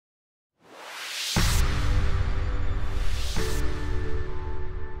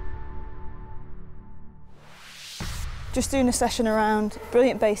Just doing a session around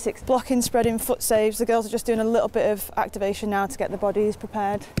brilliant basics, blocking, spreading, foot saves. The girls are just doing a little bit of activation now to get the bodies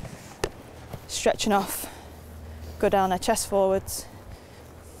prepared. Stretching off, go down there, chest forwards.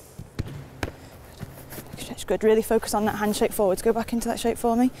 Stretch, good, really focus on that hand shape forwards. Go back into that shape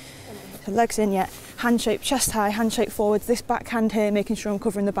for me. So legs in, yeah. Hand shape, chest high, hand shape forwards. This back hand here, making sure I'm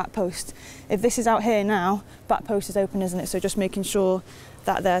covering the back post. If this is out here now, back post is open, isn't it? So just making sure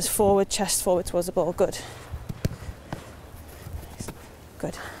that there's forward, chest forward towards the ball, good.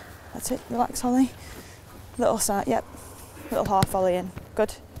 Good, that's it, relax Holly. Little side, yep, little half volley in,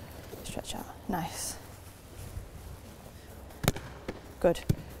 good. Stretch out, nice. Good,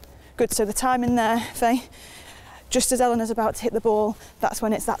 good, so the time in there, Faye, just as Eleanor's about to hit the ball, that's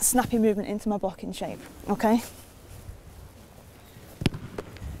when it's that snappy movement into my blocking shape, okay?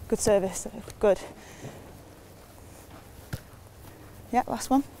 Good service, good. Yep,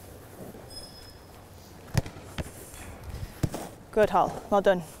 last one. Good, Hol, well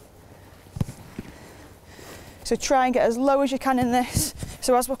done. So try and get as low as you can in this.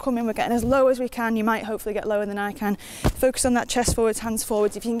 So as we're coming, we're getting as low as we can. You might hopefully get lower than I can. Focus on that chest forwards, hands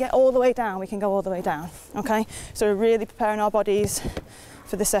forwards. If you can get all the way down, we can go all the way down, okay? So we're really preparing our bodies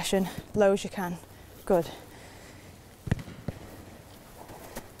for the session, low as you can. Good.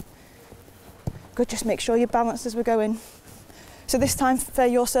 Good, just make sure you're balanced as we're going. So this time, Faye,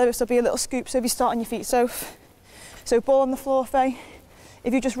 your service will be a little scoop, so if you start on your feet, so ball on the floor, Faye.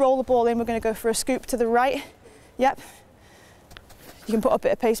 If you just roll the ball in, we're going to go for a scoop to the right. Yep. You can put a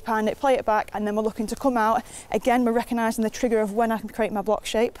bit of pace behind it, play it back, and then we're looking to come out. Again, we're recognising the trigger of when I can create my block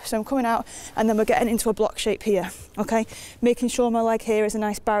shape. So I'm coming out, and then we're getting into a block shape here, okay? Making sure my leg here is a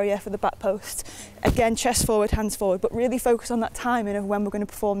nice barrier for the back post. Again, chest forward, hands forward, but really focus on that timing of when we're going to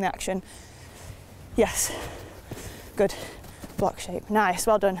perform the action. Yes. Good. Block shape. Nice,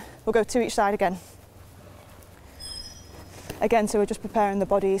 well done. We'll go to each side again. Again, so we're just preparing the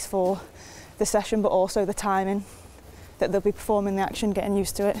bodies for the session, but also the timing that they'll be performing the action, getting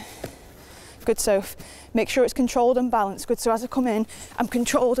used to it. Good, so make sure it's controlled and balanced. Good, so as I come in, I'm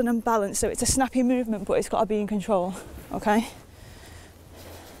controlled and I'm balanced, so it's a snappy movement, but it's got to be in control, okay?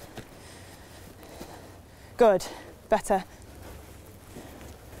 Good, better.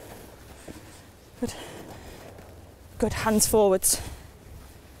 Good. Good, hands forwards.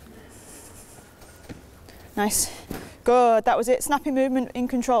 Nice. Good, that was it. Snappy movement, in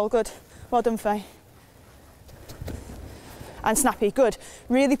control, good. Well done, Faye. And snappy, good.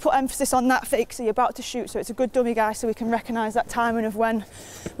 Really put emphasis on that fake, so you're about to shoot, so it's a good dummy, guys, so we can recognise that timing of when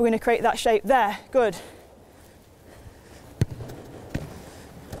we're going to create that shape there. Good.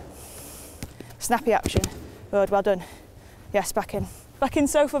 Snappy action. Good, well done. Yes, back in. Back in,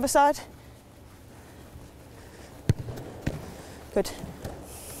 Soph, other side. Good.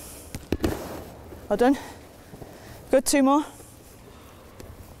 Well done. Good, two more.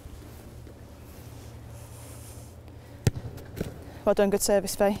 Well done, good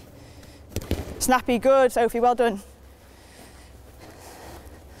service, Faye. Snappy, good, Sophie, well done.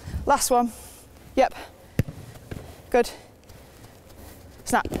 Last one. Yep. Good.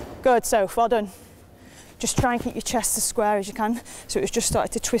 Snap. Good, Soph, well done. Just try and keep your chest as square as you can. So it was just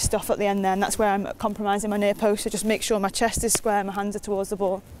started to twist off at the end there, and that's where I'm compromising my near post. So just make sure my chest is square, my hands are towards the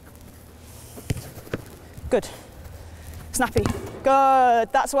ball. Good. Snappy.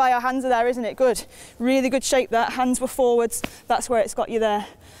 Good. That's why our hands are there, isn't it? Good. Really good shape that. Hands were forwards. That's where it's got you there.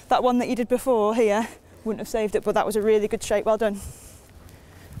 That one that you did before here wouldn't have saved it, but that was a really good shape. Well done.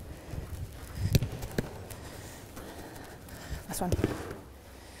 Last one.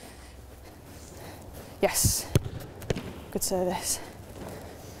 Yes. Good service.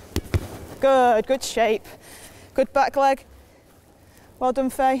 Good. Good shape. Good back leg. Well done,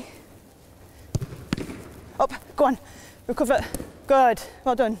 Faye. Up. Go on. Recover. Good.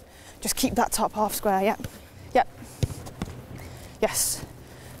 Well done. Just keep that top half square. Yep. Yep. Yes.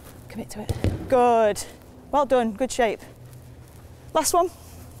 Commit to it. Good. Well done. Good shape. Last one.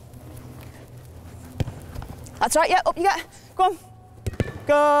 That's right. Yeah. Up you get. Go on.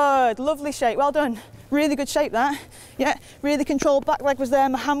 Good. Lovely shape. Well done. Really good shape that. Yeah. Really controlled. Back leg was there.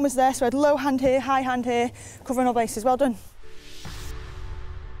 My hand was there. So I had low hand here, high hand here, covering all bases. Well done.